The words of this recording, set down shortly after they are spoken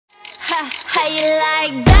How you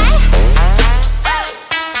like that?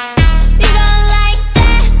 You gon' like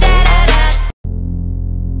that? Da, da, da.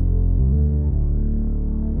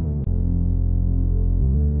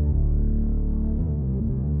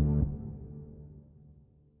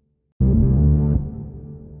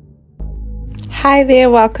 Hi there,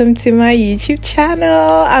 welcome to my YouTube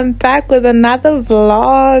channel. I'm back with another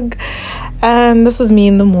vlog, and this is me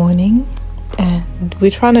in the morning, and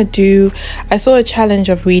we're trying to do, I saw a challenge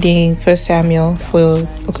of reading 1 Samuel for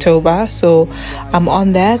October, so I'm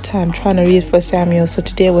on that. I'm trying to read 1 Samuel. So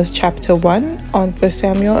today was chapter 1 on 1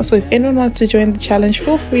 Samuel. So if anyone wants to join the challenge,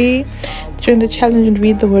 feel free, join the challenge and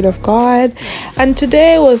read the word of God. And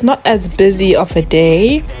today was not as busy of a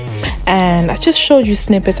day, and I just showed you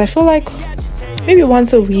snippets. I feel like maybe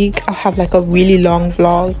once a week I'll have like a really long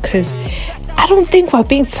vlog, because I don't think we're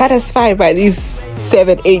being satisfied by these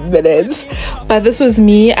 7-8 minutes. But this was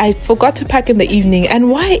me. I forgot to pack in the evening, and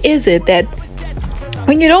why is it that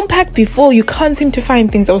when you don't pack before, you can't seem to find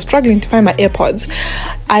things? I was struggling to find my AirPods.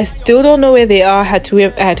 I still don't know where they are. I had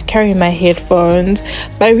to carry my headphones,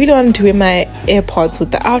 but I really wanted to wear my AirPods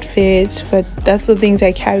with the outfit. But that's the things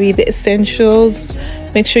I carry, the essentials.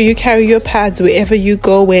 Make sure you carry your pads wherever you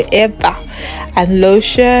go, wherever, and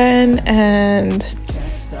lotion, and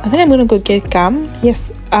I think I'm gonna go get gum. Yes,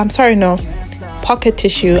 I'm sorry, no, pocket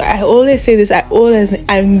tissue. I always say this. I'm all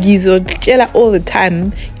the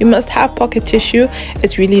time. You must have pocket tissue.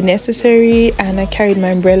 It's really necessary. And I carried my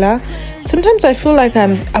umbrella. Sometimes I feel like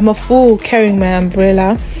I'm a fool carrying my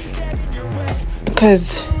umbrella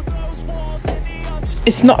because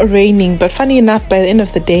it's not raining, but funny enough, by the end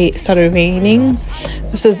of the day it started raining.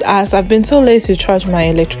 This is us. I've been so lazy to charge my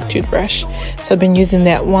electric toothbrush, so I've been using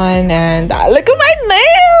that one. And look at my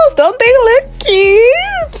nails, don't they look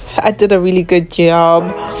cute? I did a really good job.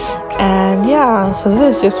 And yeah, so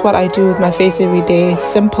this is just what I do with my face every day. It's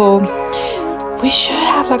simple. We should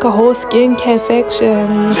have like a whole skincare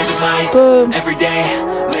section, but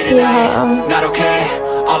yeah, not okay.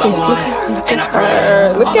 Yes,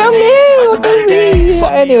 look at me. So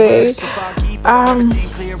anyway,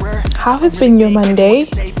 how has been your Monday?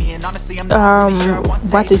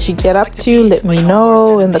 What did you get up to? Let me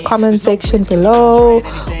know in the comment section below.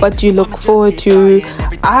 What do you look forward to?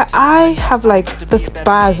 I have like this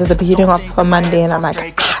buzz at the beginning of a Monday, and I'm like,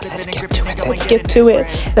 let's get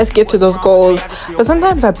to those goals. But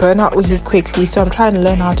sometimes I burn out really quickly, so I'm trying to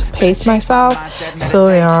learn how to pace myself. So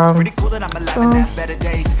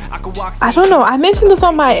I don't know, I mentioned this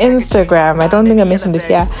on my Instagram. I don't think I mentioned it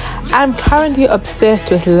here. I'm currently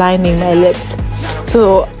obsessed with lining my lips,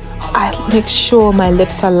 so I make sure my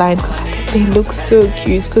lips are lined because I think they look so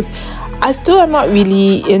cute. Because I still am not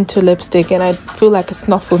really into lipstick, and I feel like it's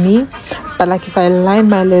not for me. But like if I line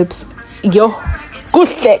my lips, yo,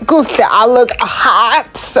 good, I look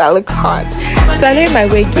hot. So I laid my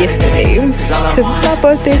wig yesterday because it's my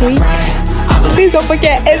birthday week. Please don't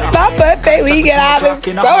forget, it's my birthday week, and I'm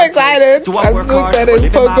so excited. I'm so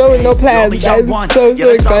excited for a girl with no plans. I'm so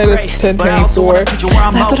excited to turn 24. And I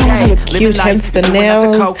thought I wanted to look cute, hence the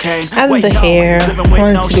nails and the hair. I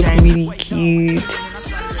wanted to look really cute.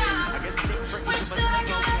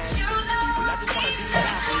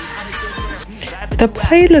 The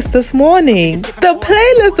playlist this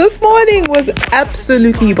morning was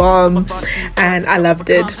absolutely bomb, and I loved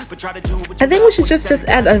it. I think we should just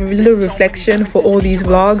add a little reflection for all these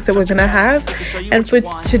vlogs that we're gonna have. And for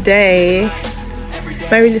today,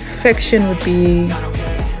 my reflection would be,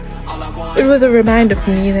 it was a reminder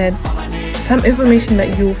for me that some information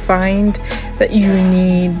that you'll find that you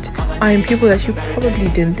need are in people that you probably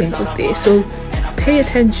didn't think was there. So pay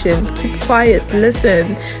attention, keep quiet,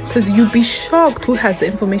 listen, because you'll be shocked who has the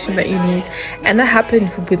information that you need. And that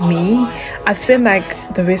happened with me. I've spent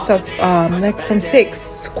like the rest of like from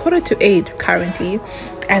 6 to 7:45 currently,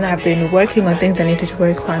 and I've been working on things I needed to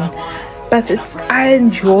work on. But I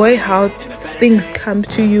enjoy how things come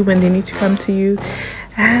to you when they need to come to you,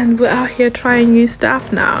 and we're out here trying new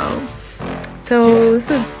stuff now. So this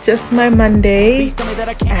is just my Monday,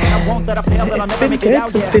 and it's been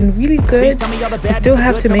good. It's been really good. I still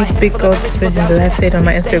have to make big goal decisions, as I've said on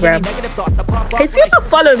my Instagram. If you're not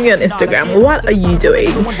following me on Instagram, what are you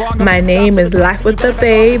doing? My name is Life with the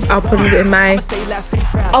Babe. I'll put it in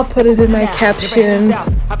my captions.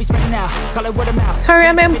 Sorry,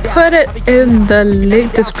 I meant put it in the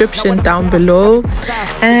link description down below.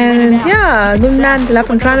 And yeah,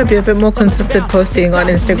 I'm trying to be a bit more consistent posting on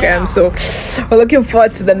Instagram, so we're looking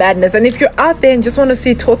forward to the madness. And if you're out there and just want to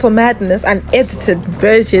see total madness, an edited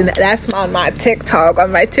version, that's on my TikTok.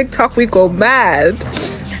 On my TikTok we go mad.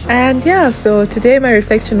 And yeah, so today my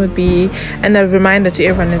reflection would be, and a reminder to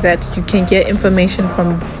everyone, is that you can get information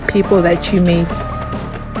from people that you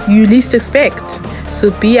least expect.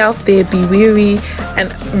 So be out there, be wary,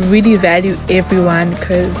 and really value everyone,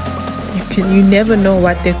 because you never know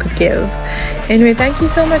what they could give. Anyway, thank you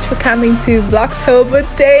so much for coming to Vlogtober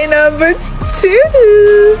day number 2.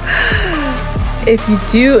 If you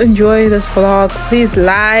do enjoy this vlog, please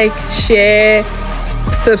like, share,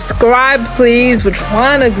 subscribe please. We're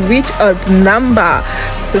trying to reach a number.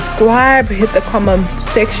 Subscribe, hit the comment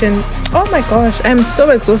section. Oh my gosh, I'm so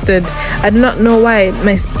exhausted. I do not know why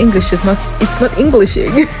my English is not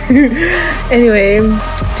Englishing. Anyway,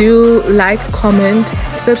 do like, comment,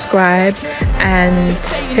 subscribe, and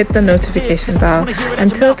hit the notification bell.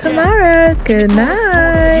 Until tomorrow, good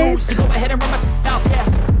night.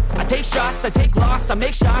 I take shots, I take loss, I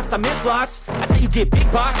make shots, I miss lots. I tell you get big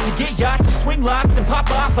box, you get yachts, you swing lots and pop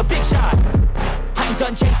off a big shot. I ain't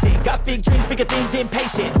done chasing, got big dreams, bigger things,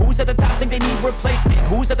 impatient. Who's at the top think they need replacement?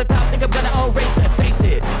 Who's at the top think I'm gonna erase, let's face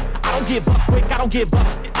it. I don't give up quick, I don't give up,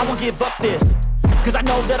 I won't give up this. Cause I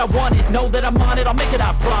know that I want it, know that I'm on it, I'll make it,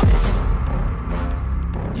 I promise.